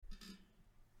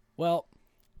Well,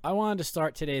 I wanted to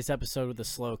start today's episode with a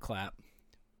slow clap,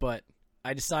 but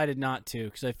I decided not to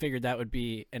because I figured that would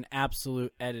be an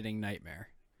absolute editing nightmare.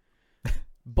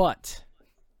 But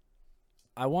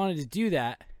I wanted to do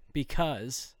that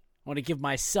because I want to give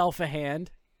myself a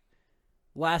hand.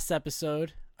 Last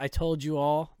episode, I told you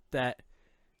all that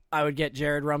I would get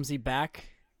Jared Rumsey back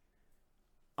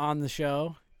on the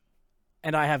show,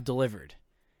 and I have delivered.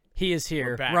 He is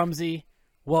here. Rumsey,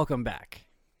 welcome back.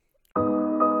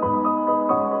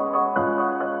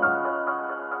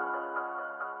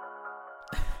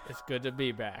 It's good to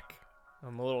be back.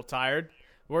 I'm a little tired.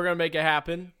 We're going to make it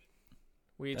happen.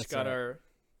 We each got our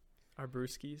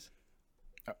brewskis.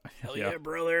 Hell yeah,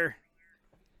 brother.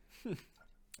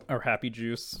 Our happy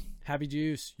juice. Happy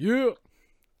juice. Yeah.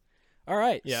 All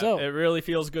right. Yeah, so it really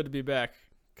feels good to be back.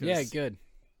 Yeah, good.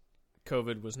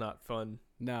 COVID was not fun.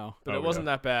 No. But it wasn't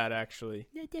that bad, actually.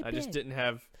 Not I just bad. didn't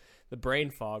have... The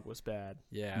brain fog was bad.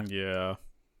 Yeah.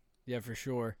 Yeah, for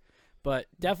sure. But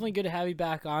definitely good to have you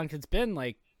back on because it's been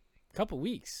like a couple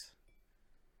weeks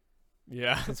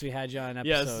Yeah. since we had you on an episode.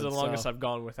 Yeah, this is the longest I've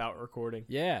gone without recording.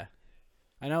 Yeah.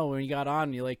 I know. When you got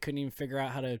on, you couldn't even figure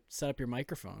out how to set up your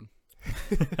microphone.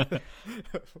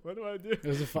 What do I do? It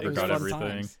was a fun, They it was got fun everything.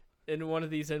 times. In one of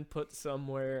these inputs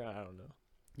somewhere. I don't know.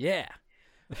 Yeah.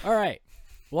 All right.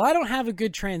 Well, I don't have a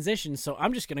good transition, so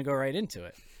I'm just going to go right into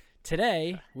it.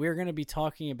 Today, we're going to be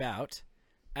talking about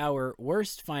our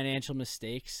worst financial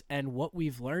mistakes and what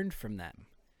we've learned from them.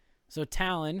 So,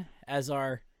 Talon, as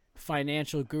our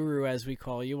financial guru, as we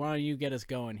call you, why don't you get us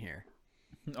going here?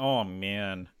 Oh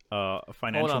man,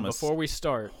 financial. Hold on, before we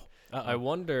start, Uh-oh. I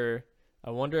wonder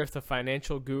if the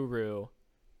financial guru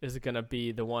is going to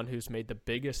be the one who's made the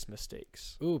biggest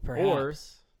mistakes. Ooh,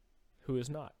 perhaps. Who is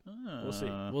not? We'll see.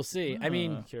 We'll see. I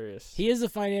mean, I'm curious. he is a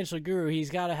financial guru.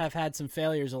 He's got to have had some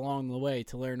failures along the way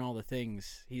to learn all the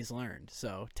things he's learned.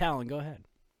 So, Talon, go ahead.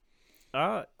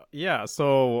 Yeah.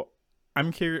 So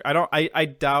I'm curious. I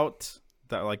doubt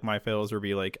that like my failures would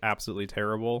be like absolutely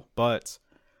terrible, but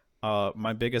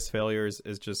my biggest failures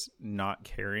is just not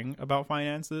caring about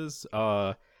finances.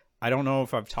 I don't know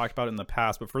if I've talked about it in the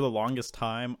past, but for the longest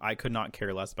time, I could not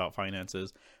care less about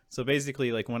finances. So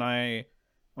basically, like when I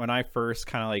first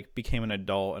kind of like became an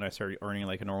adult and I started earning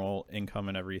like a normal income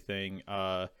and everything,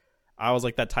 I was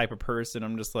like that type of person.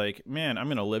 I'm just like, man, I'm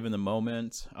going to live in the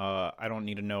moment. I don't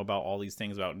need to know about all these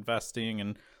things about investing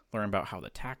and learn about how the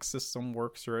tax system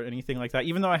works or anything like that.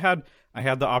 Even though I had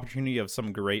the opportunity of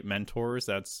some great mentors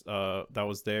that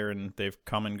was there and they've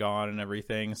come and gone and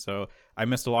everything. So I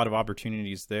missed a lot of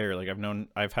opportunities there. Like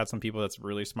I've had some people that's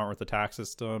really smart with the tax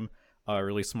system,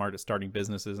 really smart at starting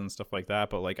businesses and stuff like that.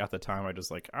 But like at the time I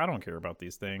just like, I don't care about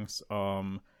these things.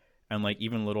 And like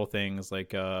even little things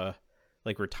like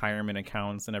retirement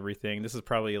accounts and everything. This is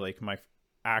probably like my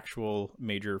actual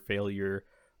major failure,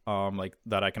 like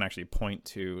that I can actually point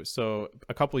to. So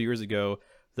a couple of years ago,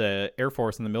 the Air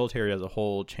Force and the military as a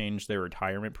whole changed their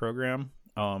retirement program.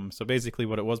 So basically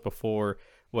what it was before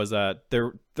was that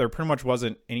there pretty much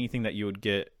wasn't anything that you would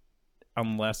get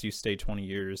unless you stay 20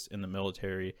 years in the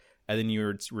military, and then you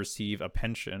would receive a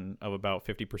pension of about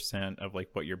 50% of like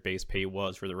what your base pay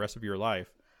was for the rest of your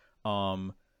life.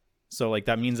 So like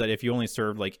that means that if you only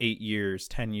served like 8 years,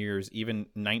 10 years, even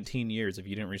 19 years, if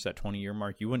you didn't reach that 20-year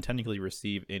mark, you wouldn't technically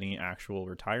receive any actual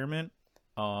retirement.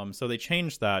 So they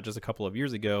changed that just a couple of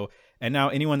years ago, and now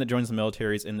anyone that joins the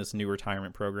military is in this new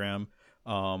retirement program.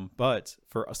 But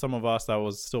for some of us that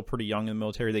was still pretty young in the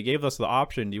military, they gave us the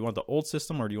option: do you want the old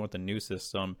system or do you want the new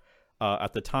system?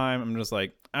 At the time, I'm just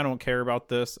like, I don't care about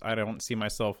this. I don't see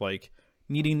myself like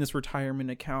needing this retirement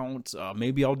account.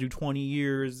 Maybe I'll do 20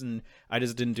 years, and I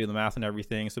just didn't do the math and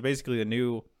everything. So basically the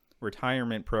new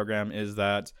retirement program is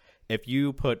that if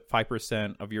you put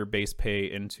 5% of your base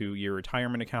pay into your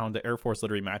retirement account, the Air Force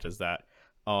literally matches that.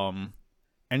 And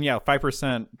yeah,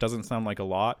 5% doesn't sound like a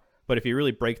lot, but if you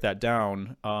really break that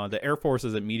down, the Air Force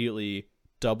is immediately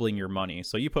doubling your money.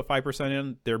 So you put 5%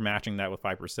 in, they're matching that with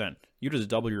 5%. You just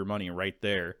double your money right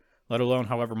there, let alone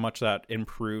however much that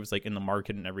improves like in the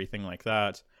market and everything like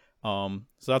that. So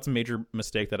that's a major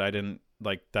mistake that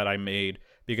I made,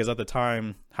 because at the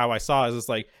time how I saw it is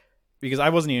like, because I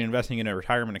wasn't even investing in a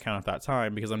retirement account at that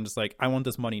time, because I'm just like, I want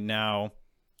this money now.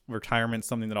 Retirement's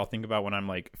something that I'll think about when I'm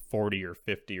like 40 or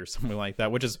 50 or something like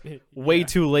that, which is way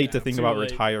too late to think about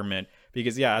retirement,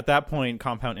 because at that point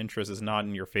compound interest is not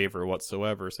in your favor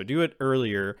whatsoever. So do it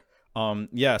earlier.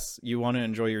 Yes, you want to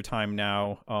enjoy your time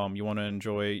now. You want to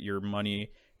enjoy your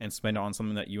money and spend it on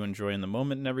something that you enjoy in the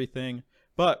moment and everything.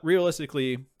 But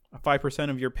realistically, 5%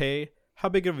 of your pay, how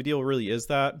big of a deal really is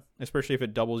that? Especially if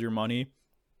it doubles your money.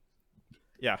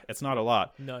 Yeah, it's not a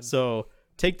lot. None. So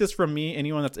take this from me,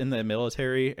 anyone that's in the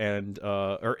military and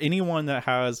or anyone that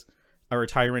has a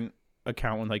retirement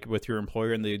account with your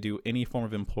employer and they do any form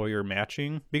of employer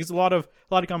matching, because a lot of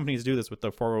companies do this with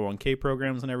the 401k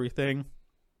programs and everything.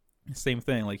 Same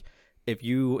thing. Like if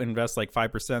you invest like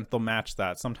 5%, they'll match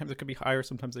that. Sometimes it could be higher,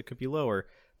 sometimes it could be lower.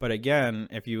 But again,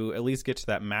 if you at least get to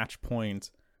that match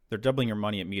point, they're doubling your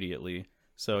money immediately.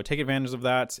 So take advantage of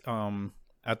that.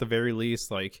 At the very least,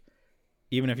 like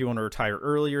even if you want to retire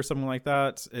early or something like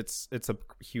that, it's a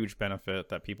huge benefit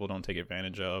that people don't take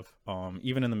advantage of.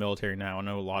 Even in the military now, I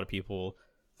know a lot of people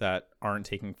that aren't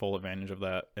taking full advantage of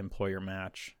that employer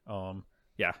match.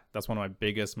 Yeah, that's one of my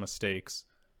biggest mistakes,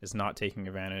 is not taking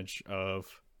advantage of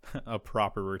a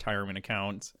proper retirement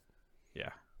account.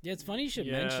 Yeah. Yeah, it's funny you should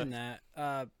mention that.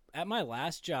 At my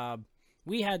last job,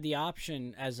 we had the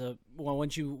option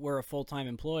once you were a full-time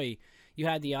employee, you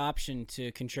had the option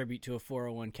to contribute to a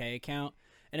 401k account.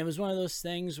 And it was one of those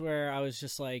things where I was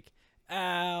just like,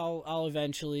 I'll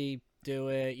eventually do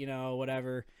it,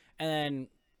 whatever. And then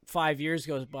 5 years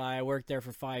goes by. I worked there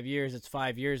for 5 years. It's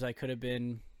 5 years I could have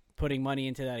been putting money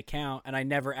into that account, and I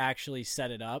never actually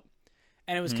set it up.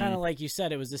 And it was kind of like you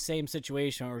said, it was the same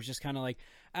situation where it was just kind of like,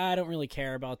 I don't really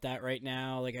care about that right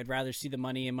now. Like, I'd rather see the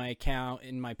money in my account,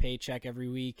 in my paycheck every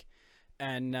week.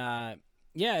 And,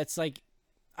 it's like,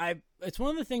 it's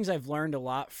one of the things I've learned a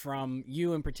lot from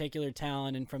you in particular,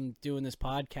 Talon, and from doing this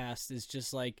podcast is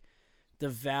just like the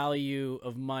value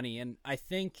of money. And I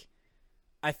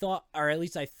thought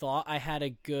I had a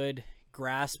good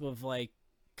grasp of like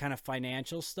kind of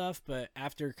financial stuff, but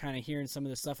after kind of hearing some of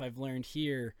the stuff I've learned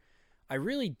here, I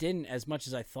really didn't as much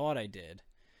as I thought I did.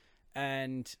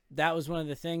 And that was one of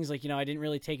the things, like, I didn't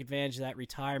really take advantage of that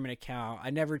retirement account. I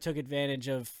never took advantage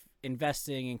of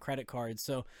investing in credit cards.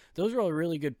 So those are all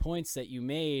really good points that you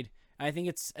made. I think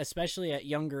it's especially at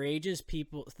younger ages,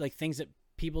 people like things that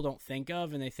people don't think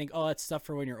of, and they think, oh, that's stuff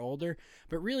for when you're older.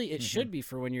 But really it should be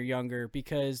for when you're younger,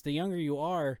 because the younger you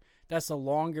are, that's the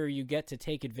longer you get to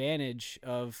take advantage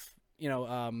of,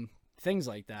 things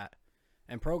like that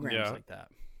and programs like that.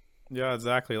 Yeah,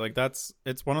 exactly. Like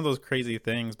it's one of those crazy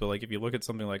things, but like if you look at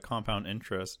something like compound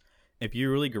interest, if you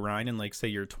really grind in like say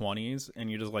your 20s and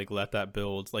you just like let that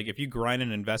build, like if you grind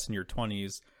and invest in your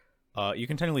 20s, you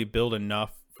can technically build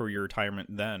enough for your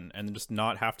retirement then and just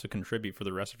not have to contribute for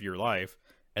the rest of your life.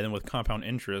 And then with compound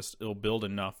interest, it'll build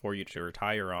enough for you to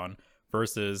retire on,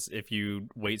 versus if you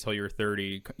wait till you're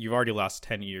 30, you've already lost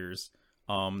 10 years.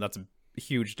 That's a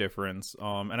huge difference.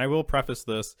 And I will preface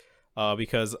this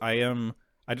because I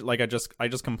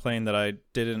just complained that I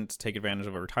didn't take advantage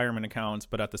of a retirement account,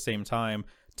 but at the same time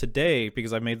today,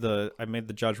 because I made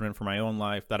the judgment for my own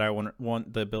life that I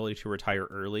want the ability to retire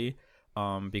early,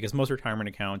 because most retirement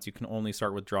accounts you can only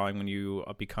start withdrawing when you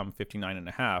become 59 and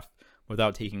a half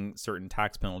without taking certain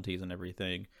tax penalties and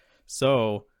everything.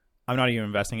 So I'm not even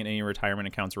investing in any retirement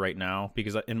accounts right now,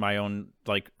 because in my own,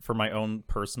 like for my own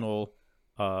personal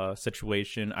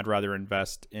situation, I'd rather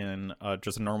invest in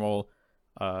just a normal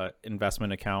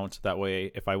investment account. That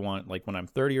way, if I want, like when I'm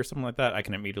 30 or something like that, I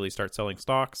can immediately start selling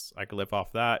stocks. I can live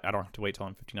off that. I don't have to wait till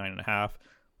I'm 59 and a half.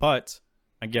 But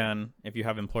again, if you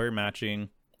have employer matching,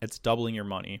 it's doubling your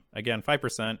money. Again,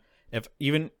 5%.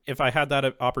 If I had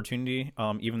that opportunity,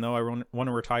 even though I want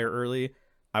to retire early,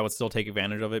 I would still take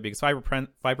advantage of it, because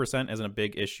 5% isn't a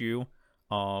big issue.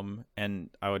 And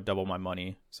I would double my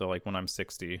money. So like when I'm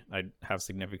 60, I'd have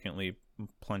significantly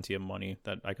plenty of money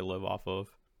that I could live off of.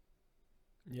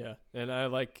 Yeah, and I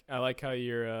like how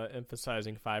you're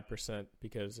emphasizing 5%,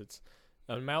 because it's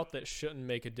an amount that shouldn't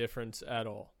make a difference at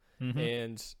all. Mm-hmm.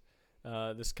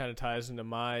 And this kind of ties into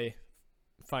my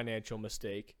financial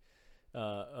mistake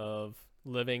of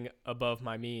living above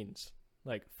my means.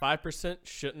 Like 5%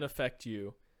 shouldn't affect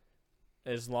you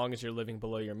as long as you're living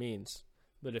below your means.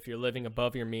 But if you're living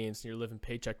above your means and you're living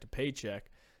paycheck to paycheck,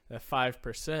 that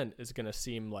 5% is going to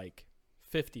seem like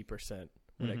 50%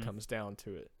 when it comes down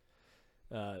to it.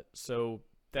 So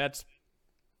that's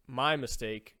my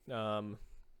mistake. I'll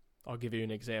give you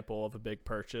an example of a big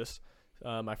purchase.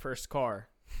 My first car.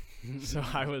 So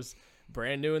I was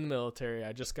brand new in the military.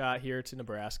 I just got here to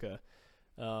Nebraska.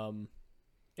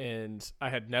 And I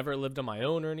had never lived on my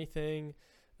own or anything.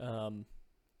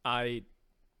 I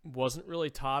wasn't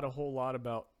really taught a whole lot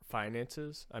about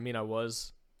finances. I mean, I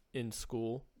was in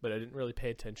school, but I didn't really pay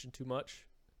attention too much.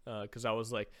 Because I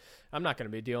was like, I'm not going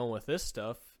to be dealing with this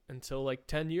stuff until like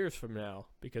 10 years from now,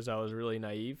 because I was really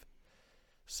naive.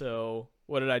 So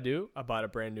what did I do? I bought a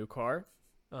brand new car.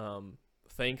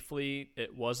 Thankfully,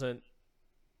 it wasn't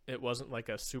like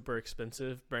a super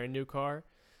expensive brand new car,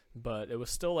 but it was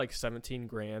still like 17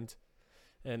 grand.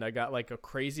 And I got like a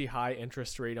crazy high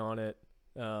interest rate on it.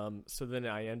 So then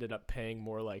I ended up paying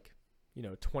more like,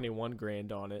 21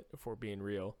 grand on it, if we're being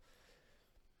real.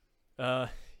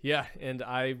 Yeah, and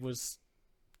I was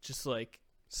just like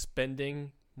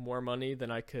spending more money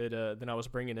than I could than I was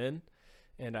bringing in,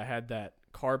 and I had that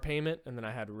car payment, and then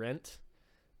I had rent.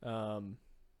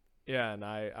 Yeah, and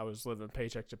I was living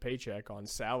paycheck to paycheck on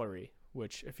salary,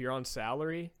 which if you're on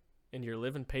salary and you're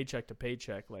living paycheck to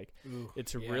paycheck, like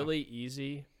it's really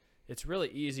easy. It's really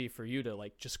easy for you to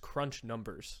like just crunch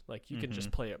numbers. Like you can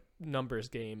just play a numbers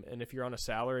game, and if you're on a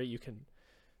salary, you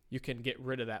can get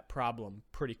rid of that problem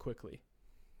pretty quickly.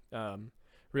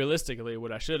 Realistically,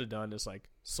 what I should have done is like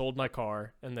sold my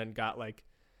car and then got like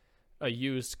a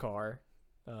used car,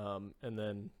 and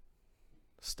then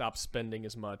stop spending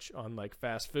as much on like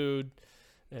fast food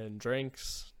and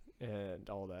drinks and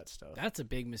all that stuff. That's a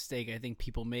big mistake I think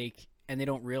people make, and they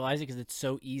don't realize it because it's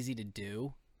so easy to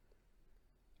do.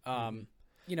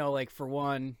 Like for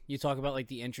one, you talk about like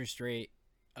the interest rate.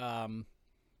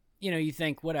 You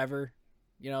think whatever,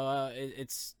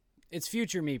 it's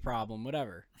future me problem,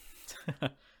 whatever.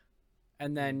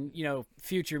 And then,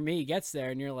 future me gets there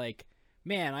and you're like,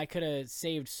 man, I could have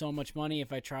saved so much money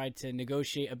if I tried to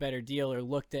negotiate a better deal or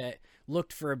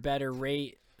looked for a better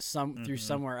rate through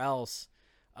somewhere else.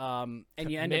 And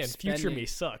you end up spending. Future me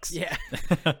sucks. Yeah.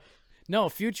 No,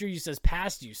 future you says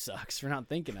past you sucks for not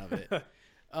thinking of it.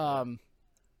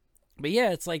 But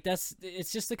yeah, it's like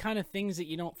it's just the kind of things that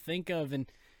you don't think of,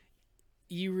 and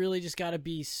you really just got to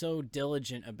be so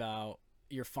diligent about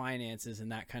your finances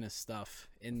and that kind of stuff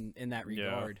in that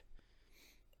regard. Yeah.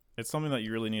 It's something that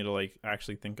you really need to like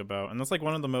actually think about, and that's like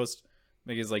one of the most,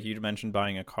 because like you mentioned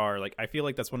buying a car, like I feel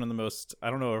like that's one of the most,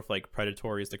 I don't know if like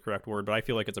predatory is the correct word, but I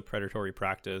feel like it's a predatory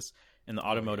practice in the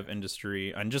automotive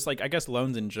industry, and just like I guess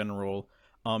loans in general,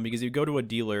 because you go to a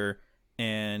dealer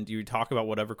and you talk about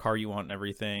whatever car you want and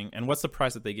everything, and what's the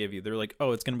price that they give you? They're like,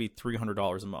 oh, it's going to be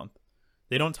 $300 a month.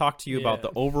 They don't talk to you about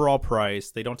the overall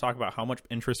price. They don't talk about how much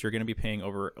interest you're going to be paying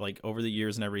over the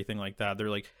years and everything like that. They're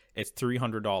like, it's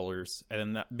 $300,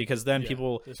 and then because then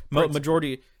people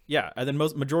majority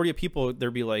of people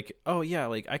they'll be like, oh yeah,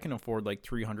 like I can afford like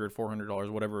 $300,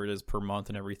 $400, whatever it is per month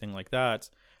and everything like that.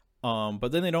 But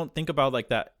then they don't think about like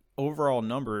that overall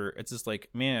number. It's just like,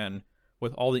 man,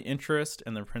 with all the interest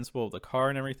and the principal of the car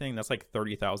and everything, that's like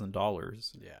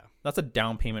 $30,000. Yeah, that's a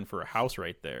down payment for a house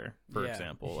right there, for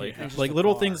example. Like like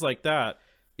little things like that.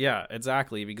 Yeah,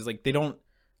 exactly. Because like they don't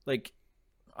like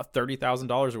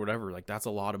 $30,000 or whatever. Like that's a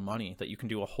lot of money that you can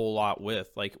do a whole lot with.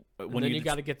 Like when you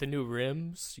got to get the new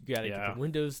rims, you got to get the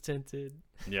windows tinted.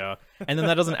 Yeah, and then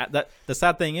that doesn't that the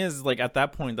sad thing is like at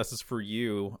that point that's just for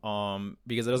you,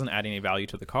 because it doesn't add any value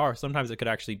to the car. Sometimes it could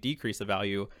actually decrease the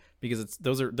value, because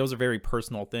those are very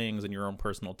personal things and your own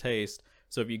personal taste.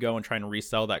 So if you go and try and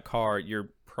resell that car, you're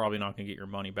probably not going to get your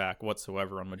money back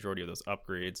whatsoever on majority of those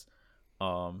upgrades.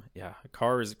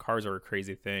 Cars are a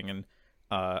crazy thing, and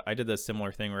I did this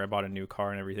similar thing where I bought a new car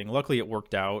and everything. Luckily it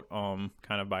worked out kind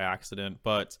of by accident,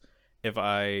 but if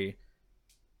I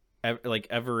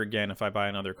ever again if I buy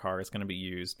another car, it's going to be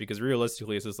used, because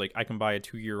realistically it's just like I can buy a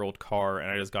 2-year-old car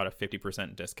and I just got a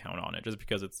 50% discount on it just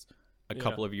because it's a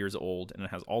couple of years old and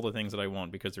it has all the things that I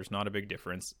want, because there's not a big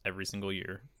difference every single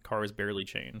year. Cars barely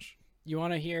change. You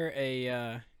want to hear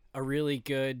a really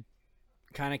good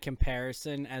kind of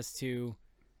comparison as to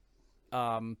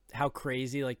how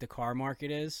crazy like the car market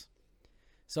is?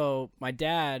 So my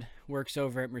dad works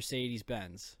over at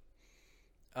Mercedes-Benz.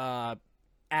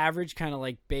 Average kind of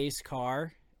like base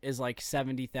car is like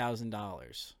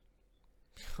 $70,000.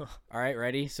 All right,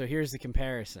 ready? So here's the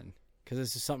comparison, because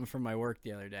this is something from my work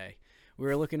the other day. We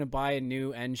were looking to buy a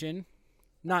new engine,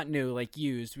 not new, like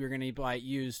used. We were going to buy it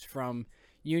used from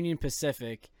Union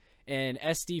Pacific, and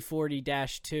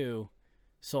SD40-2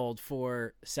 sold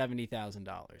for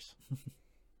 $70,000.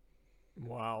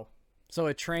 Wow. So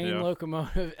a train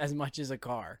locomotive as much as a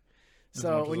car.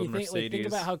 So when you think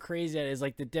about how crazy that is,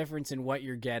 like the difference in what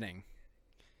you're getting.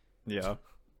 Yeah.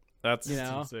 That's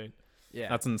insane. Yeah.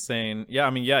 That's insane. Yeah, I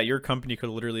mean, your company could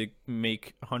literally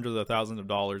make hundreds of thousands of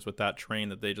dollars with that train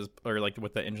that they just, or like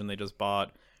with the engine they just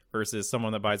bought, versus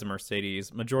someone that buys a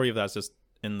Mercedes. Majority of that's just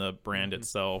in the brand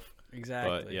itself.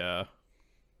 Exactly. But yeah.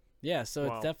 Yeah, so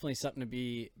it's definitely something to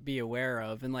be aware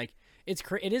of, and like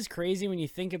it is crazy when you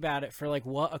think about it for like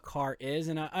what a car is.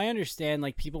 And I understand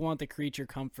like people want the creature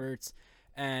comforts,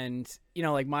 and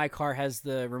like my car has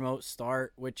the remote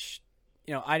start, which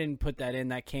I didn't put that in.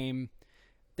 That came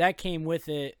with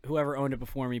it. Whoever owned it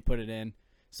before me put it in,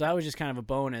 so that was just kind of a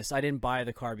bonus. I didn't buy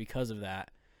the car because of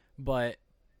that, but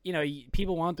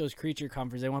people want those creature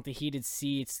comforts. They want the heated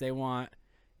seats. They want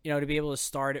to be able to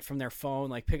start it from their phone,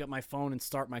 like pick up my phone and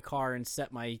start my car and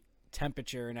set my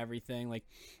temperature and everything. Like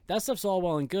that stuff's all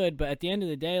well and good, but at the end of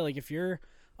the day, like if you're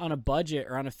on a budget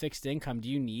or on a fixed income, do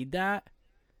you need that?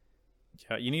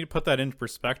 Yeah, you need to put that into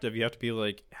perspective. You have to be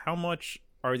like, how much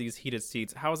are these heated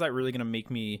seats? How is that really going to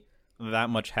make me that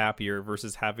much happier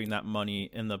versus having that money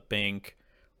in the bank,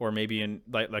 or maybe in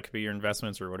like that could be your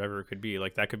investments or whatever it could be.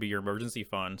 Like that could be your emergency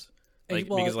fund. Like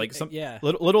because like some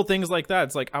little things like that.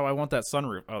 It's like, oh, I want that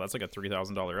sunroof. Oh, that's like a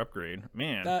 $3,000 upgrade.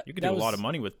 Man, you could do a lot of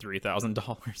money with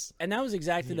 $3,000. And that was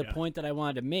exactly the point that I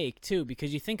wanted to make too,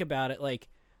 because you think about it, like,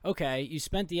 okay, you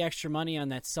spent the extra money on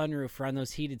that sunroof or on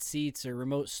those heated seats or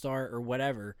remote start or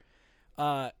whatever,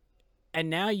 and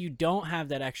now you don't have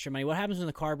that extra money. What happens when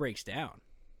the car breaks down?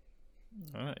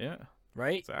 Yeah,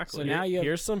 right. Exactly. So now you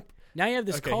have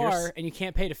this car and you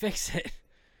can't pay to fix it.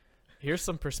 Here's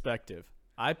some perspective.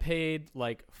 I paid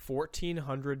like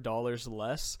 $1,400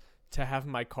 less to have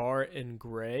my car in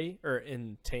gray or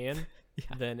in tan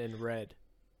than in red.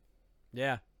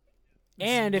 Yeah.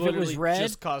 And if it was red,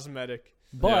 just cosmetic.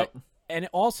 But and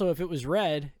also if it was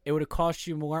red, it would have cost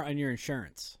you more on your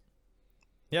insurance.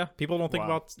 Yeah, people don't think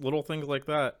about little things like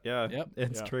that. Yeah,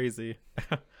 it's crazy.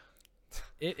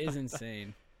 It is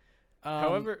insane.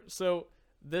 However, so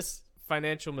this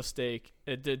financial mistake,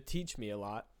 it did teach me a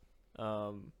lot.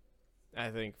 I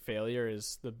think failure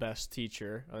is the best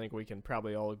teacher. I think we can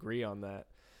probably all agree on that.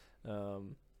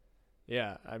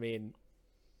 I mean,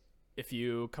 if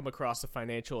you come across a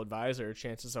financial advisor,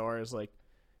 chances are is like,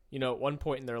 at one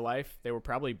point in their life, they were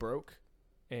probably broke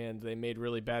and they made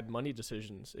really bad money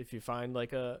decisions. If you find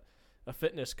like a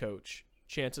fitness coach,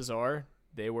 chances are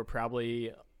they were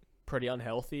probably pretty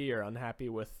unhealthy or unhappy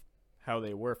with how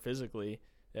they were physically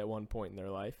at one point in their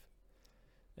life.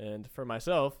 And for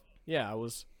myself, I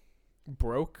was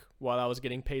broke while I was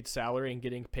getting paid salary and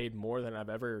getting paid more than I've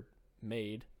ever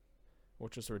made,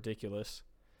 which was ridiculous.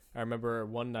 I remember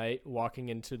one night walking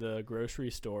into the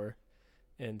grocery store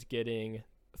and getting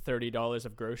 $30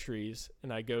 of groceries,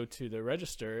 and I go to the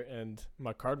register and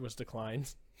my card was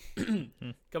declined.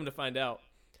 Come to find out,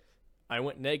 I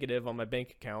went negative on my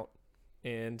bank account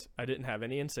and I didn't have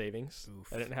any in savings.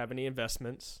 Oof. I didn't have any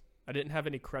investments. I didn't have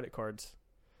any credit cards.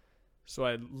 So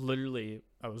I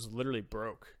was literally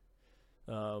broke.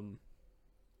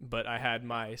 But I had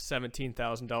my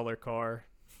 $17,000 car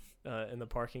in the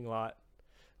parking lot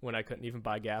when I couldn't even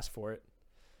buy gas for it.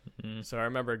 Mm-hmm. So I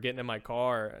remember getting in my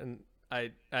car and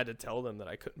I had to tell them that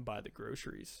I couldn't buy the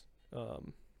groceries.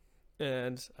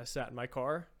 And I sat in my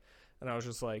car and I was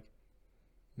just like,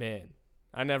 man,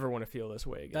 I never want to feel this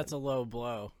way again. That's a low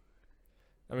blow.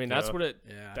 I mean, that's what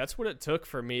it took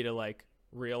for me to like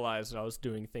realize that I was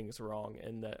doing things wrong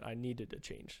and that I needed to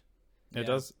change. It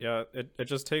does. Yeah. It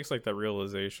just takes like that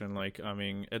realization. Like, I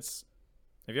mean, if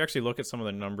you actually look at some of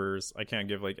the numbers, I can't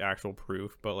give like actual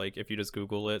proof, but like if you just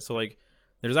Google it, so like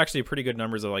there's actually pretty good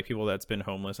numbers of like people that's been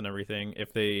homeless and everything.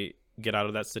 If they get out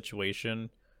of that situation,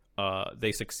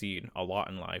 they succeed a lot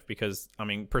in life because, I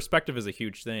mean, perspective is a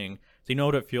huge thing. So you know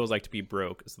what it feels like to be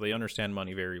broke. So they understand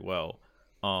money very well.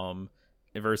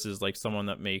 Versus like someone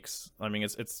that makes, I mean,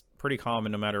 it's pretty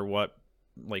common no matter what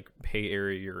like pay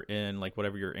area you're in, like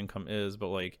whatever your income is, but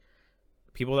like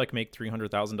people that make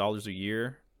 $300,000 a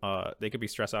year, they could be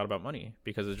stressed out about money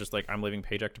because it's just like, I'm living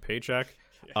paycheck to paycheck.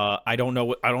 I don't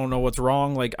know what's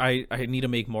wrong. Like I need to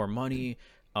make more money.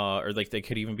 Or like they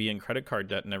could even be in credit card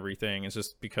debt and everything. It's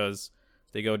just because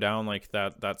they go down like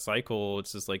that cycle.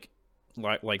 It's just like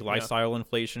lifestyle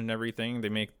inflation and everything. They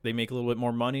make a little bit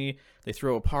more money. They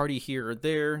throw a party here or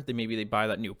there. They buy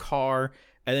that new car,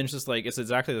 and then it's just like it's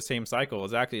exactly the same cycle.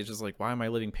 Exactly, it's just like, why am I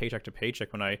living paycheck to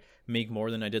paycheck when I make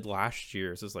more than I did last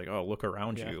year? It's just like, oh, look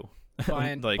around you.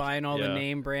 Buying all the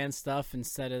name brand stuff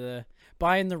instead of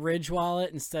buying the Ridge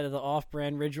wallet instead of the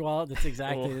off-brand Ridge wallet. That's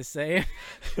exactly the same.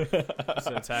 It's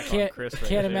an attack on Chris.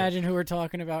 Can't imagine who we're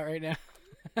talking about right now.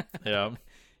 Yeah,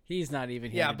 he's not even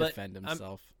here to defend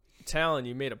himself. Talon,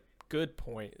 you made a good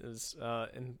point. Is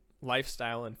in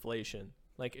lifestyle inflation.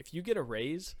 Like if you get a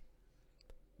raise,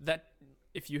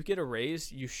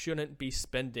 you shouldn't be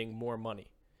spending more money.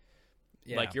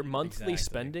 Yeah, like your monthly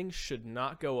spending should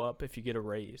not go up if you get a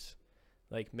raise.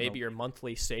 Like maybe your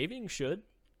monthly saving should.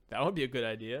 That would be a good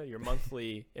idea. Your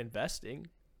monthly investing,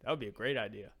 that would be a great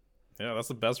idea. Yeah, that's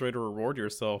the best way to reward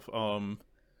yourself. It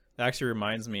actually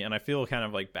reminds me, and I feel kind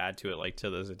of like bad to it like to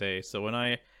this day. So when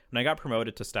I got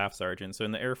promoted to staff sergeant, so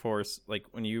in the Air Force, like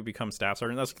when you become staff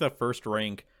sergeant, that's like the first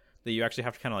rank that you actually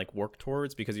have to kind of like work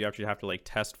towards because you actually have to like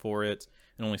test for it,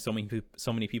 and only so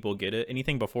many people get it.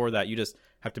 Anything before that, you just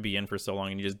have to be in for so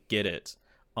long and you just get it.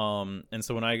 And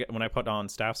so when I put on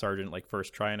staff sergeant like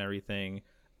first try and everything,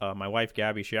 my wife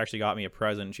Gabby, she actually got me a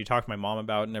present. She talked to my mom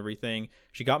about it and everything.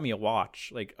 She got me a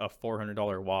watch, like a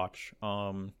 $400 watch.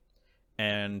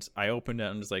 And I opened it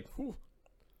and I'm just like, whew.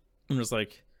 I'm just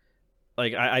like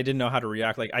I didn't know how to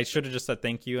react. Like I should have just said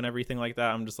thank you and everything like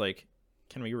that. I'm just like,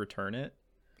 can we return it?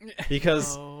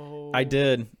 Because I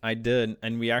did,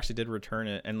 and we actually did return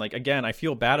it. And like again, I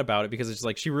feel bad about it because it's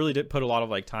like she really did put a lot of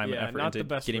like time and effort not into the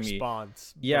best getting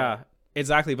response, me. Yeah,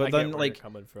 exactly. But I then get where like you're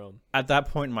coming from. at that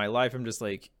point in my life, I'm just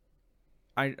like,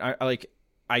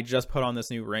 I just put on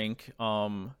this new rank.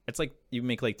 It's like you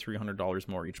make like $300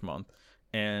 more each month,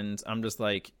 and I'm just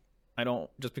like, I don't,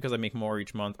 just because I make more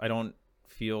each month, I don't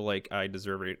feel like I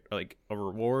deserve it, like a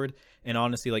reward. And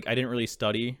honestly, like I didn't really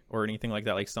study or anything like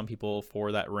that, like some people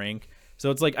for that rank.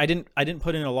 So it's like I didn't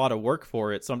put in a lot of work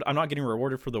for it, so I'm not getting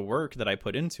rewarded for the work that I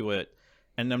put into it.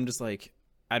 And I'm just like,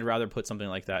 I'd rather put something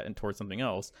like that in towards something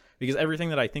else, because everything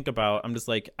that I think about, I'm just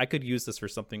like, I could use this for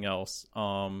something else.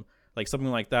 Like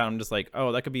something like that, I'm just like,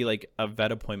 oh, that could be like a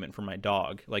vet appointment for my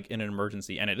dog, like in an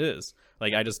emergency. And it is.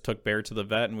 Like I just took Bear to the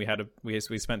vet, and we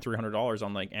spent $300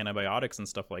 on like antibiotics and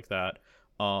stuff like that.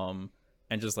 And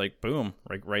just like boom,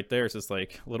 right there. It's just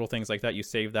like little things like that. You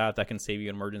save that can save you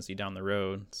an emergency down the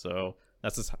road. So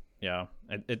that's just, yeah.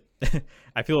 It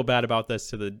I feel bad about this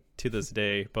to this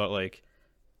day, but like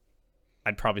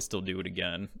I'd probably still do it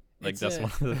again. Like that's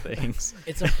one of the things.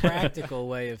 It's a practical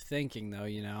way of thinking, though,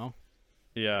 you know.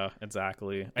 Yeah,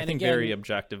 exactly. I And think again, very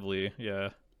objectively. Yeah.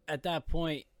 At that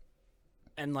point,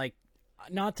 and like,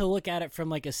 not to look at it from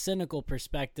like a cynical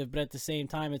perspective, but at the same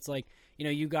time, it's like, you know,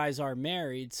 you guys are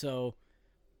married, so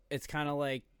it's kind of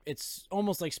like, it's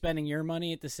almost like spending your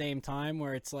money at the same time,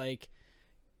 where it's like,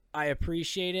 I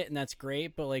appreciate it and that's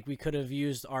great, but like we could have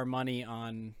used our money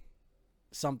on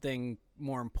something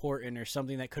more important or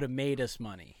something that could have made us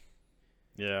money.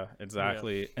 Yeah,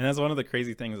 exactly. Yeah. And that's one of the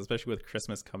crazy things, especially with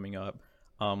Christmas coming up.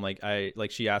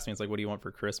 She asked me, it's like, what do you want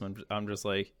for Christmas? I'm just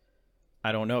like,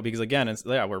 I don't know, because again, it's,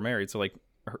 yeah, we're married, so like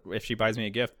if she buys me a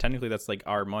gift, technically that's like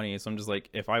our money. So I'm just like,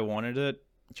 if I wanted it,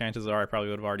 chances are I probably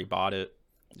would have already bought it.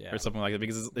 Yeah. Or something like that,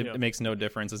 because it makes no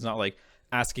difference. It's not like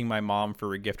asking my mom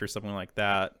for a gift or something like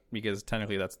that, because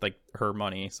technically that's like her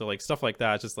money. So like stuff like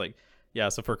that, it's just like, yeah,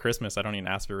 so for Christmas I don't even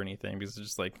ask for anything, because it's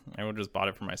just like I would just bought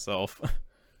it for myself.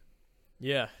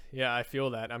 Yeah, I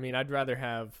feel that. I mean, I'd rather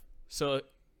have, so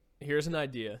here's an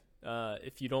idea.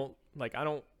 If you don't, like, I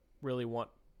don't really want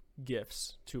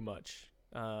gifts too much.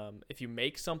 If you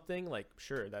make something, like,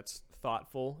 sure, that's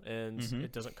thoughtful and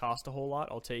it doesn't cost a whole lot,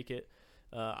 I'll take it.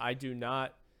 I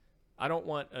don't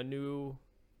want a new,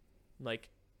 like,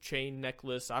 chain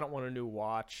necklace. I don't want a new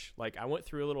watch. Like, I went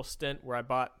through a little stint where I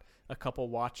bought a couple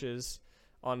watches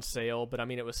on sale, but I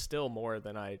mean, it was still more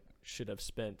than I should have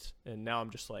spent. And now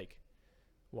I'm just like,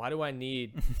 why do I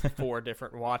need 4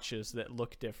 different watches that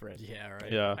look different? Yeah,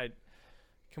 right. Yeah.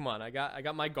 Come on, I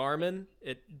got my Garmin.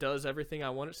 It does everything I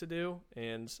want it to do,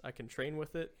 and I can train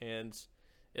with it, and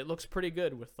it looks pretty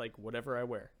good with like whatever I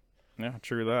wear. Yeah,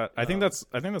 true that. I think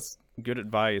that's good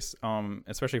advice,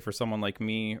 especially for someone like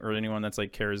me or anyone that's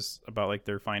like cares about like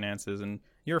their finances and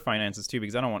your finances too,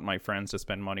 because I don't want my friends to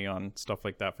spend money on stuff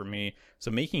like that for me.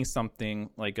 So making something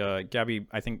like Gabby,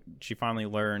 I think she finally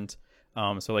learned.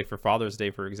 So like for Father's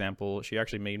Day, for example, she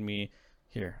actually made me,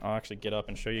 here, I'll actually get up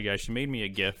and show you guys. She made me a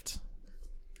gift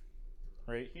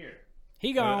right here.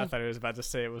 I thought he was about to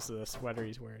say it was the sweater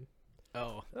he's wearing.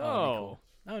 Oh, cool.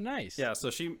 Oh, nice. Yeah, so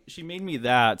she made me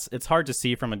that. It's hard to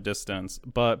see from a distance,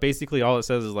 but basically all it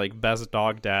says is like best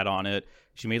dog dad on it.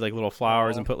 She made like little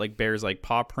flowers and put like Bear's like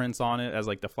paw prints on it as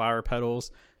like the flower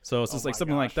petals. So it's just like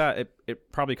something like that.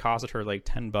 It probably costed her like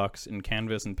 $10 in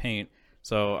canvas and paint.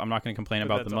 So I'm not going to complain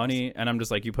about the money. Awesome. And I'm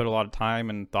just like, you put a lot of time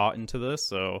and thought into this.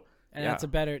 So and that's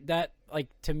like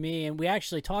to me, and we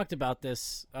actually talked about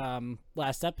this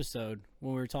last episode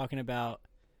when we were talking about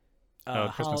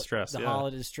Christmas stress,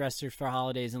 holiday stressors for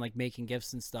holidays and like making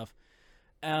gifts and stuff.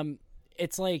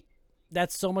 It's like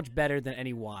that's so much better than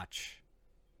any watch,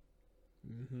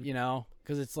 you know,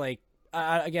 because it's like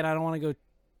again, I don't want to go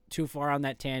too far on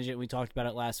that tangent. We talked about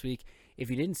it last week.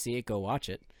 If you didn't see it, go watch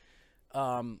it.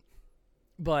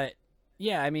 But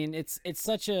yeah, I mean, it's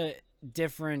such a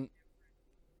different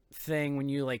thing when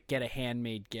you like get a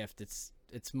handmade gift.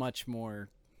 It's much more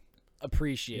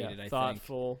appreciated. I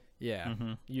thoughtful. Think. Yeah.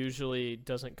 Usually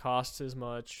doesn't cost as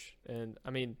much, and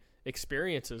I mean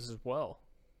experiences as well.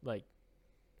 Like,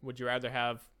 would you rather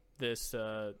have this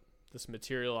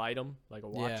material item like a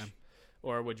watch,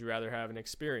 or would you rather have an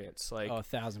experience like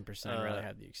 1,000%? Rather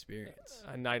have the experience,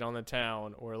 a night on the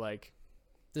town, or like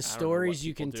the stories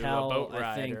you can tell.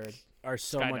 I think are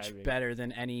so much better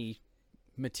than any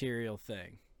material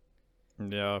thing.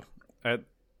 Yeah,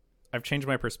 I've changed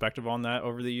my perspective on that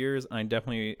over the years. And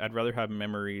I'd rather have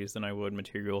memories than I would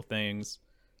material things.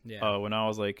 Yeah. When I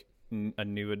was like a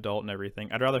new adult and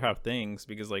everything, I'd rather have things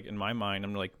because like in my mind,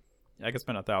 I'm like, I could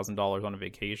spend $1,000 on a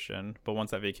vacation, but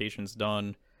once that vacation's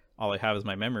done, all I have is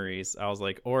my memories. I was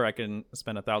like, or I can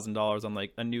spend $1,000 on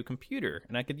like a new computer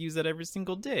and I could use that every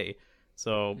single day.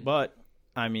 So, but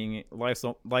I mean,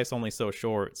 life's only so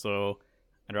short. So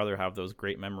I'd rather have those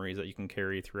great memories that you can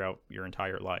carry throughout your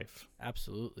entire life.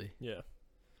 Absolutely. Yeah.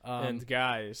 And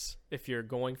guys, if you're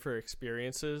going for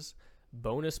experiences,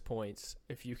 bonus points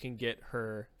if you can get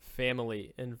her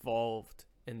family involved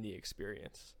in the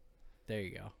experience. There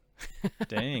you go.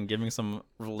 Dang, giving some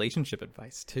relationship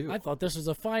advice too. I thought this was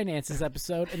a finances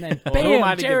episode, and then Well, bam, who am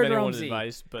I to give Jared anyone Rumsey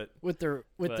advice? But with the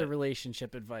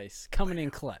relationship advice coming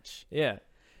in clutch. yeah,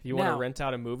 if you want Now- to rent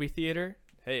out a movie theater,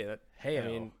 hey, Hey-o. I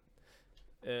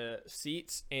mean,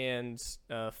 seats and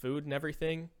food and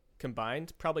everything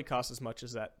combined probably costs as much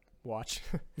as that watch.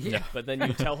 Yeah. But then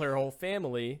you tell her whole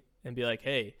family and be like,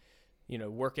 hey,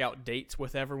 work out dates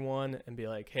with everyone and be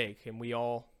like, hey, can we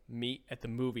all meet at the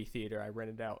movie theater I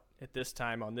rented out at this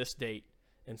time on this date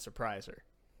and surprise her?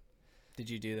 Did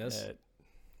you do this?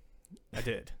 I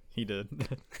did. He did.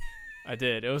 I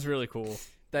did. It was really cool.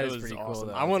 That It is was pretty cool, awesome.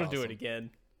 though. I want to That's do it awesome. again.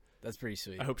 That's pretty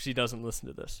sweet. I hope she doesn't listen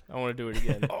to this. I want to do it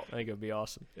again. I think it would be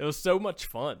awesome. It was so much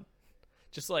fun.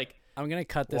 Just like I'm gonna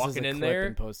cut this as walking a in clip there-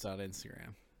 and post on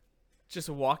Instagram. just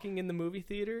walking in the movie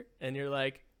theater and you're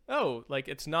like, oh, like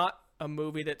it's not a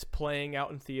movie that's playing out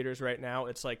in theaters right now.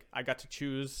 It's like I got to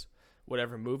choose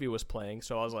whatever movie was playing.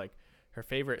 So I was like, her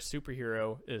favorite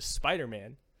superhero is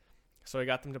Spider-Man. So I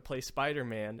got them to play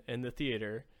Spider-Man in the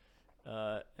theater.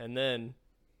 And then,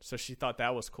 so she thought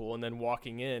that was cool. And then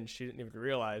walking in, she didn't even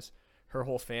realize her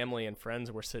whole family and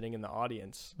friends were sitting in the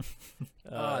audience.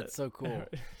 Oh, it's so cool.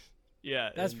 Yeah.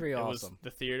 That's and pretty it was awesome.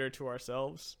 the theater to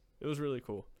ourselves. It was really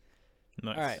cool.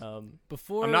 Nice. All right.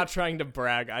 Before I'm not trying to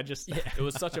brag. It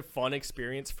was such a fun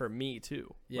experience for me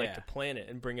too. Like Yeah. to plan it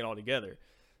and bring it all together.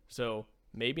 So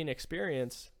maybe an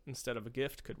experience instead of a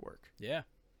gift could work. Yeah.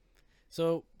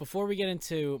 So before we get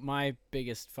into my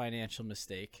biggest financial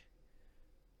mistake,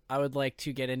 I would like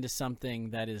to get into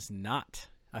something that is not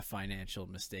a financial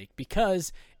mistake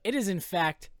because it is in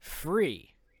fact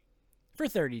free for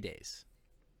 30 days.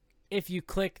 If you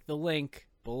click the link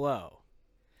below,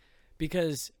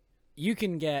 because you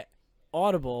can get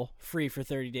Audible free for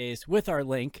 30 days with our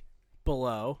link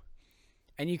below.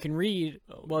 And you can read,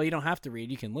 well, you don't have to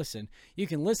read, you can listen. You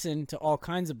can listen to all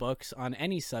kinds of books on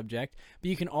any subject, but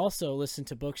you can also listen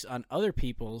to books on other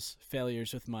people's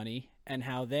failures with money and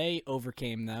how they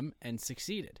overcame them and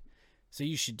succeeded. So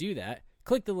you should do that.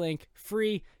 Click the link,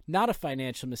 free, not a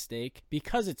financial mistake,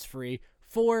 because it's free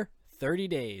for 30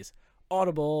 days.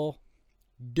 Audible,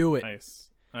 do it. Nice.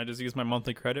 I just used my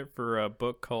monthly credit for a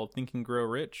book called Think and Grow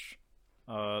Rich.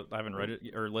 I haven't read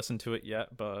it or listened to it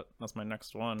yet, but that's my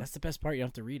next one. That's the best part. You don't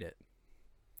have to read it.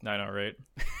 I know, right?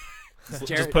 Jared-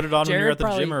 Just put it on when you're Jared at the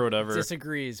probably gym or whatever.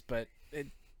 Disagrees, but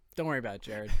don't worry about it,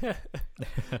 Jared.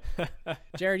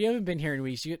 Jared, you haven't been here in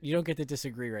weeks. You don't get to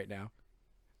disagree right now.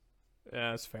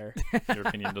 Yeah, that's fair. Your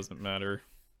opinion doesn't matter.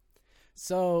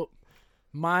 So,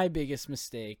 my biggest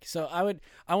mistake. So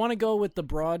I want to go with the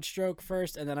broad stroke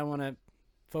first, and then I want to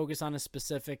focus on a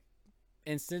specific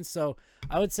instance. So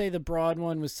I would say the broad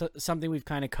one was something we've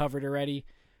kind of covered already,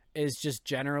 is just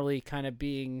generally kind of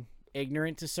being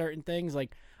ignorant to certain things.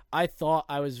 Like, I thought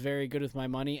I was very good with my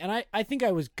money, and I think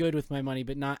I was good with my money,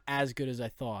 but not as good as I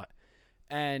thought.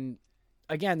 And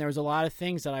again, there was a lot of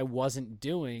things that I wasn't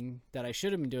doing that I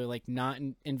should have been doing, like not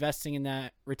investing in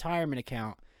that retirement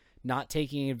account, not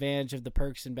taking advantage of the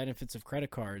perks and benefits of credit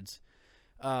cards,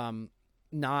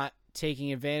 not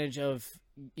taking advantage of,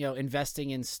 investing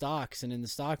in stocks and in the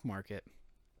stock market.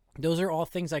 Those are all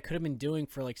things I could have been doing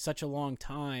for like such a long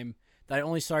time that I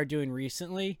only started doing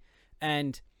recently.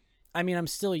 And I mean, I'm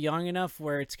still young enough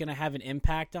where it's going to have an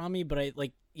impact on me, but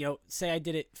say I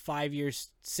did it 5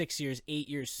 years, 6 years, 8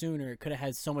 years sooner, it could have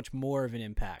had so much more of an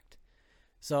impact.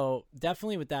 So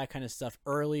definitely with that kind of stuff,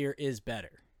 earlier is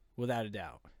better, without a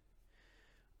doubt.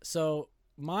 So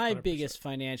my 100%. biggest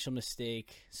financial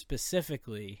mistake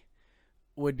specifically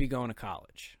would be going to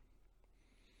college.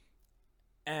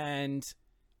 And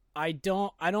I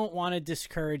don't want to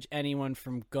discourage anyone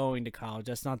from going to college.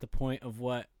 That's not the point of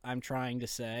what I'm trying to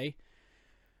say.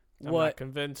 I'm not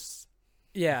convinced.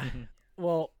 Yeah.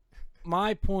 Well,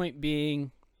 my point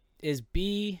being is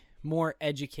be more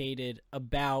educated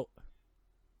about,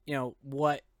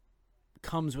 what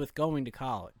comes with going to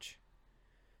college.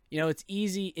 It's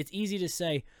easy to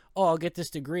say, "Oh, I'll get this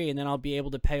degree and then I'll be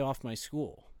able to pay off my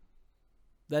school."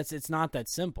 It's not that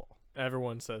simple.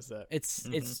 Everyone says that.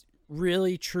 It's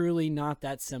really, truly not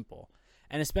that simple.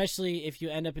 And especially if you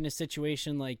end up in a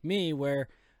situation like me where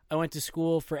I went to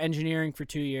school for engineering for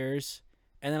 2 years,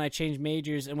 and then I changed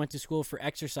majors and went to school for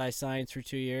exercise science for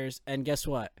 2 years, and guess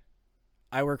what?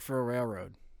 I work for a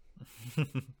railroad.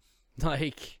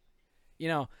 Like, you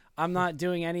know, I'm not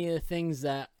doing any of the things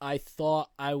that I thought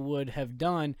I would have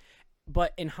done.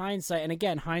 But in hindsight, and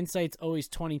again, hindsight's always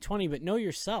 20/20, but know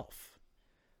yourself.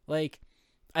 Like,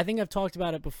 I think I've talked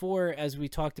about it before as we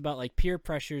talked about like peer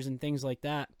pressures and things like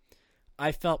that.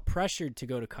 I felt pressured to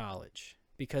go to college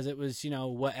because it was, you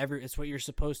know, it's what you're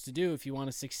supposed to do. If you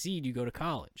want to succeed, you go to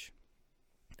college.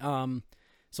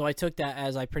 So I took that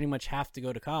as I pretty much have to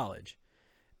go to college.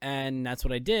 And that's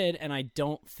what I did, and I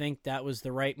don't think that was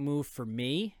the right move for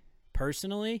me,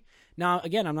 personally. Now,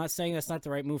 again, I'm not saying that's not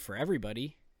the right move for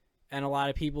everybody, and a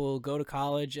lot of people go to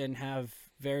college and have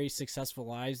very successful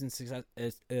lives and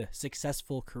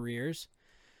successful careers.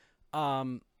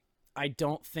 I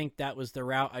don't think that was the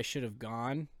route I should have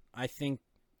gone. I think,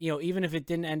 you know, even if it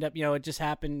didn't end up, you know, it just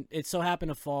happened. It so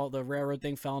happened to fall. The railroad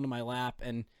thing fell into my lap,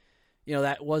 and, you know,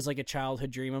 that was like a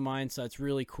childhood dream of mine, so it's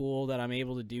really cool that I'm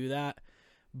able to do that.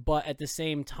 But at the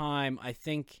same time, I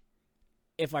think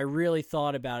if I really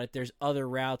thought about it, there's other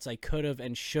routes I could have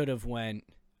and should have went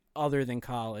other than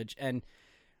college. And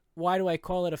why do I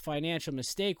call it a financial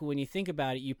mistake? Well, when you think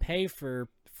about it, you pay for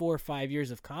 4 or 5 years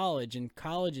of college, and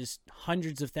college is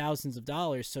hundreds of thousands of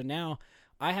dollars. So now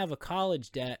I have a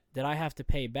college debt that I have to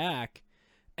pay back.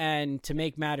 And to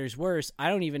make matters worse, I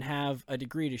don't even have a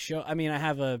degree to show. I mean, I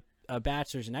have a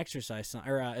bachelor's in exercise science,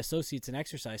 or associate's in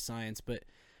exercise science, but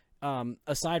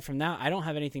aside from that, I don't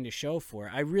have anything to show for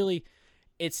it.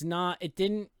 It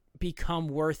didn't become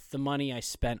worth the money I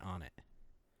spent on it.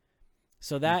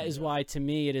 So that is why, to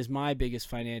me, it is my biggest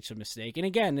financial mistake. And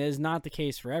again, it is not the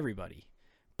case for everybody.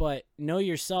 But know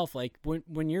yourself, like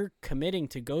when you're committing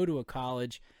to go to a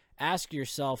college, ask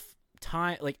yourself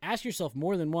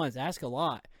more than once, ask a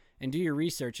lot, and do your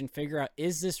research and figure out,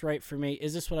 is this right for me?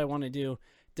 Is this what I want to do?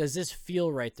 Does this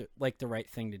feel right, like the right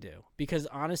thing to do? Because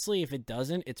honestly, if it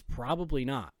doesn't, it's probably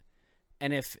not.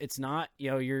 And if it's not,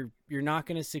 you know, you're not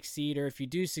going to succeed, or if you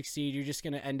do succeed, you're just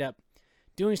going to end up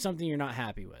doing something you're not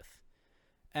happy with.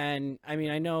 And I mean,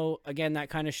 I know, again, that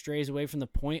kind of strays away from the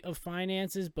point of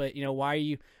finances, but, you know,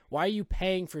 why are you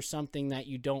paying for something that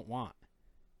you don't want?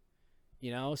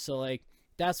 You know, so like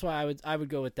that's why I would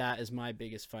go with that as my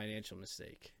biggest financial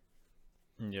mistake.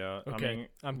 Yeah. Okay. I mean,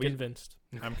 I'm convinced.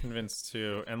 I'm convinced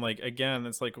too. And like, again,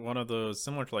 it's like one of those,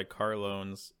 similar to like car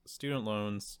loans, student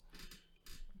loans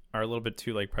are a little bit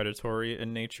too like predatory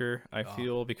in nature, I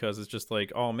feel, because it's just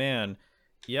like, oh man,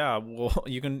 yeah, well,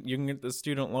 you can get the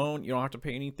student loan, you don't have to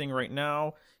pay anything right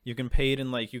now. You can pay it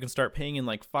in like, you can start paying in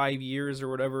like 5 years or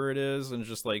whatever it is. And it's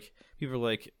just like, people are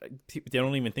like, they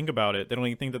don't even think about it. They don't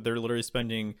even think that they're literally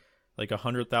spending like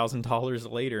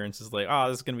 $100,000 later, and it's just like,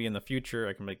 this is gonna be in the future.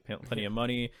 I can make plenty of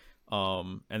money.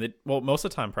 And most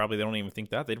of the time, probably they don't even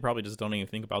think that. They probably just don't even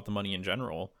think about the money in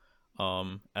general.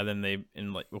 And then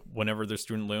whenever their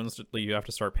student loans, you have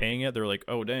to start paying it. They're like,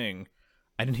 oh dang,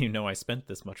 I didn't even know I spent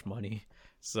this much money.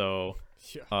 So,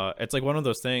 it's like one of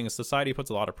those things. Society puts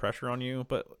a lot of pressure on you,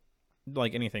 but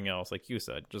like anything else, like you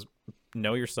said, just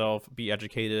know yourself, be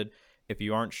educated. If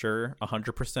you aren't sure,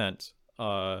 100%.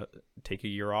 Take a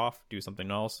year off, do something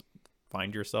else,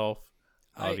 find yourself,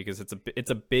 because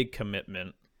it's a big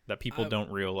commitment that people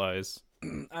don't realize.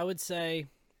 I would say,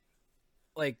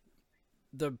 like,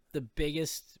 the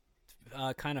biggest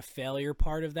kind of failure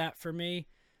part of that for me,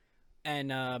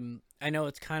 and I know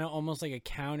it's kind of almost like a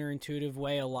counterintuitive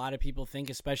way a lot of people think,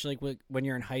 especially like when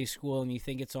you're in high school and you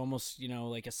think it's almost, you know,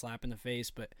 like a slap in the face,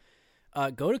 but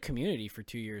go to community for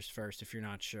 2 years first if you're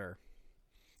not sure.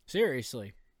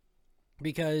 Seriously.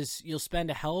 Because you'll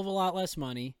spend a hell of a lot less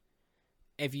money.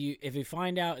 If you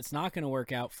find out it's not going to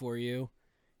work out for you,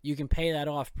 you can pay that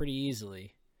off pretty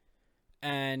easily.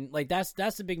 And like that's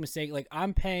the big mistake. Like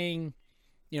I'm paying,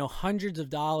 you know, hundreds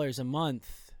of dollars a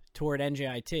month toward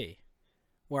NJIT.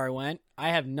 Where I went, I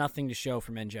have nothing to show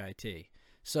from NJIT.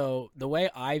 So the way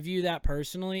I view that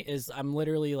personally is I'm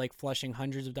literally like flushing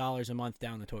hundreds of dollars a month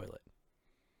down the toilet.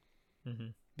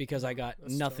 Because I got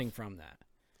nothing from that.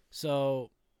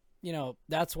 So, you know,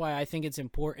 that's why I think it's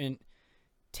important.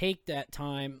 Take that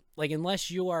time, like unless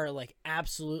you are like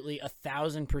absolutely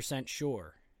 1,000%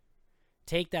 sure,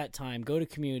 take that time, go to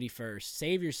community first,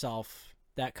 save yourself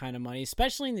that kind of money,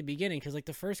 especially in the beginning, because like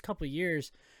the first couple of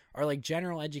years are like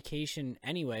general education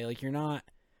anyway. Like you're not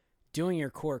doing your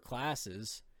core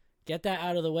classes. Get that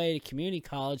out of the way to community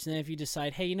college. And then if you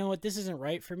decide, hey, you know what, this isn't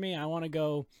right for me, I want to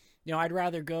go, you know, I'd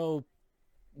rather go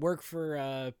work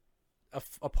for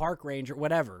a park ranger,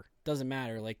 whatever, doesn't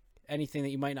matter. Like anything that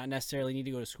you might not necessarily need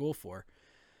to go to school for.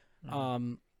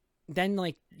 Then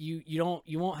like you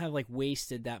won't have like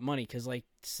wasted that money, because like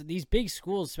these big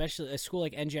schools, especially a school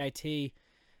like NJIT,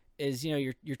 is, you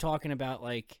know, you're talking about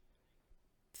like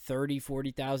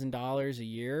 $30,000-$40,000 a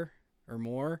year or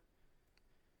more.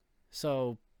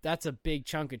 So that's a big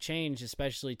chunk of change,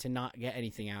 especially to not get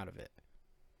anything out of it.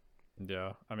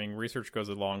 Yeah, I mean, research goes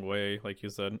a long way, like you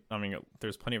said. I mean,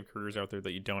 there's plenty of careers out there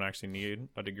that you don't actually need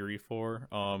a degree for.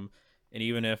 And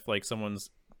even if like someone's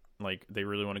like they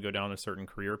really want to go down a certain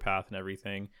career path and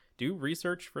everything, do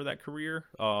research for that career.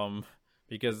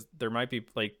 Because there might be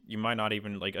like you might not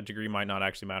even like a degree might not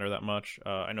actually matter that much.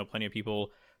 I know plenty of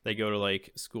people, they go to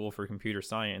like school for computer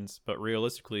science, but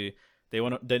realistically they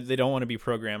don't want to be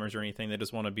programmers or anything. They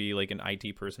just want to be like an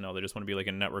IT personnel. They just want to be like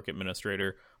a network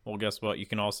administrator. Well, guess what? You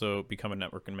can also become a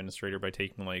network administrator by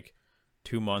taking like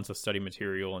 2 months of study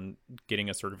material and getting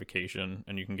a certification,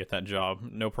 and you can get that job,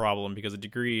 no problem, because a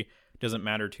degree doesn't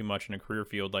matter too much in a career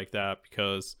field like that,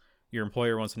 because your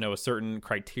employer wants to know a certain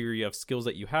criteria of skills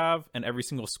that you have, and every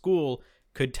single school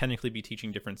could technically be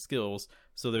teaching different skills.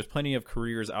 So there's plenty of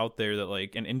careers out there that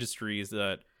like, and industries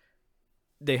that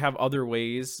they have other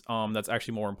ways that's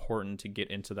actually more important to get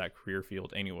into that career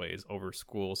field anyways over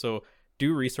school. So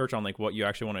do research on like what you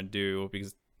actually want to do,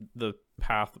 because the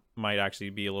path might actually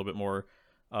be a little bit more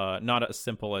not as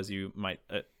simple as you might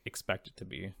expect it to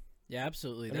be. Yeah,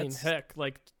 absolutely. I mean, heck,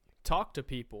 like talk to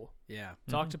people. Yeah.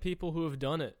 Talk to people who have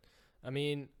done it. I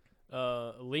mean,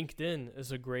 LinkedIn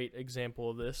is a great example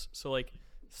of this. So like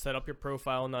set up your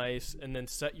profile nice, and then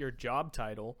set your job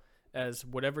title as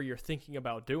whatever you're thinking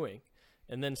about doing,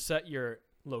 and then set your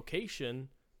location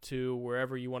to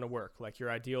wherever you want to work, like your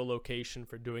ideal location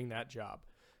for doing that job,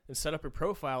 and set up your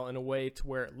profile in a way to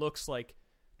where it looks like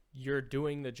you're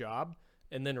doing the job,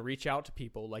 and then reach out to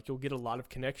people. Like you'll get a lot of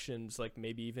connections, like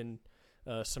maybe even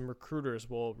some recruiters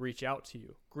will reach out to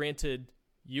you. Granted,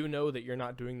 you know that you're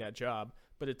not doing that job,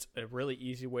 but it's a really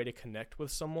easy way to connect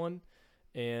with someone.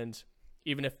 And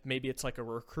even if maybe it's like a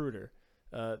recruiter,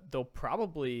 they'll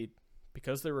probably,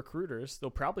 because they're recruiters, they'll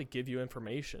probably give you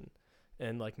information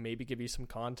and like maybe give you some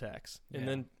contacts, and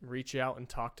then reach out and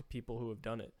talk to people who have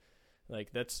done it.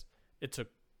 Like it's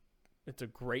a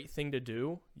great thing to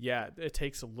do. Yeah, it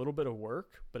takes a little bit of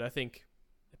work, but I think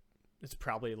it's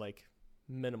probably like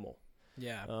minimal.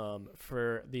 Yeah.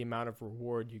 For the amount of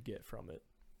reward you get from it.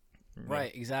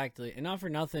 Right, exactly. And not for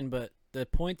nothing, but the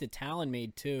point that Talon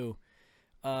made too,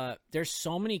 there's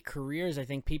so many careers I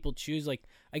think people choose. Like,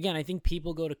 again, I think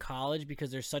people go to college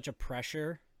because there's such a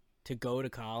pressure to go to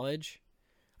college.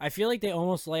 I feel like they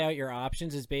almost lay out your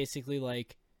options as basically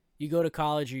like you go to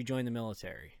college or you join the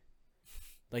military.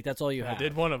 Like that's all you have. I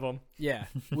did one of them. Yeah.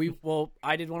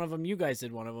 I did one of them. You guys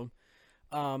did one of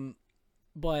them.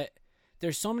 But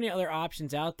there's so many other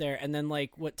options out there. And then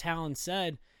like what Talon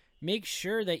said, make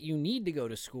sure that you need to go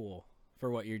to school for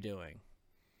what you're doing.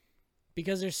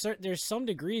 Because there's some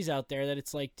degrees out there that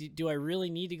it's like, do I really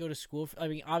need to go to school? I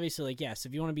mean, obviously, like, yes,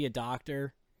 if you want to be a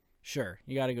doctor, sure,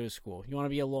 you got to go to school. You want to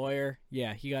be a lawyer?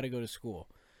 Yeah, you got to go to school.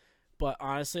 But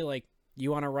honestly, like, you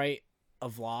want to write a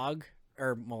vlog,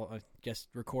 or, well, I guess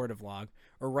record a vlog,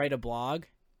 or write a blog,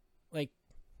 like,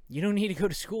 you don't need to go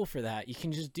to school for that. You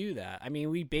can just do that. I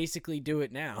mean, we basically do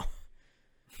it now.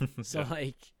 So,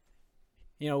 like,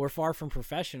 you know, we're far from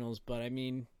professionals, but I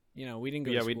mean, you know, we didn't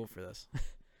go to school for this.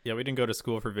 Yeah, we didn't go to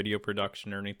school for video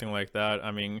production or anything like that.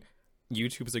 I mean,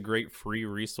 YouTube is a great free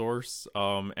resource.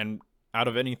 And out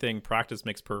of anything, practice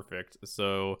makes perfect.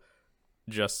 So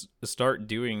just start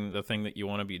doing the thing that you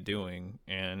want to be doing,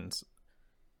 and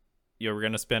you're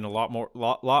going to spend a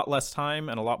lot less time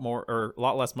and a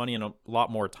lot less money and a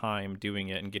lot more time doing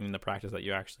it and getting the practice that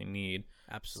you actually need.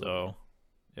 Absolutely. So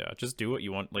yeah, just do what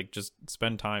you want. Like, just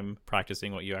spend time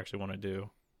practicing what you actually want to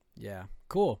do. Yeah,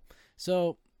 cool.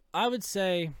 So I would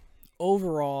say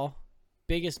overall,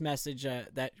 biggest message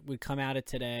that would come out of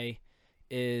today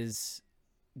is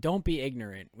don't be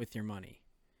ignorant with your money.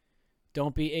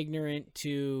 Don't be ignorant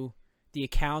to the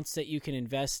accounts that you can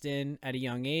invest in at a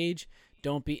young age.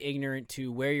 Don't be ignorant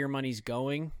to where your money's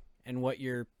going and what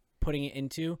you're putting it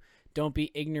into. Don't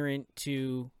be ignorant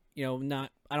to, you know,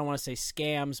 I don't want to say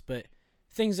scams, but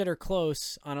things that are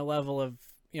close on a level of,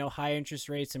 you know, high interest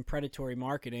rates and predatory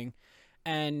marketing.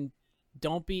 And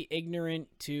don't be ignorant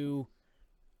to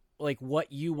like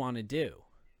what you want to do.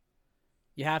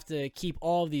 You have to keep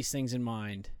all of these things in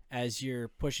mind as you're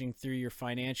pushing through your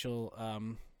financial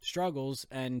struggles,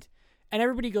 and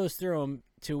everybody goes through them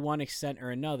to one extent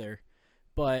or another.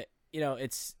 But you know,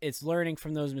 it's learning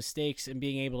from those mistakes and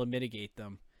being able to mitigate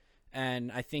them.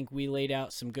 And I think we laid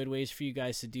out some good ways for you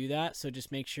guys to do that. So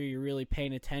just make sure you're really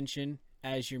paying attention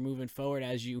as you're moving forward,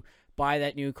 as you buy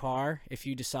that new car. If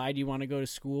you decide you want to go to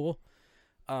school,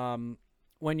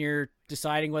 when you're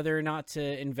deciding whether or not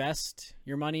to invest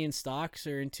your money in stocks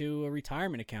or into a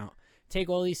retirement account, take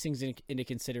all these things into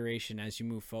consideration as you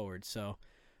move forward. So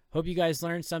hope you guys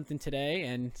learned something today.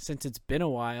 And since it's been a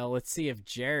while, let's see if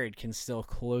Jared can still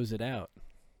close it out.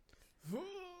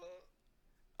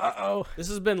 Uh-oh. This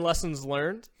has been Lessons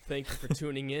Learned. Thank you for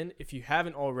tuning in. If you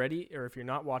haven't already, or if you're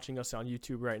not watching us on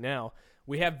YouTube right now,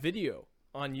 we have video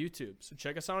on YouTube. So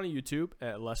check us out on YouTube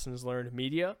at Lessons Learned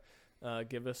Media.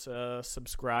 Give us a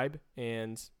subscribe,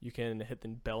 and you can hit the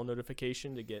bell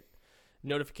notification to get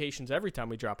notifications every time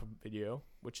we drop a video,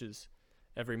 which is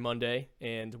every Monday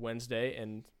and Wednesday,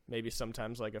 and maybe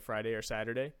sometimes like a Friday or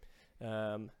Saturday.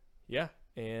 Yeah,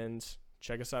 and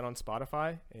check us out on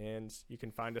Spotify, and you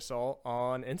can find us all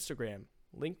on Instagram,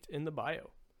 linked in the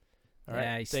bio. All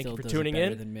right, he thank still you for does tuning it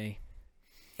better in. than me.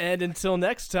 And until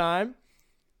next time,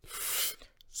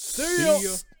 see ya.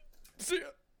 ya. See ya.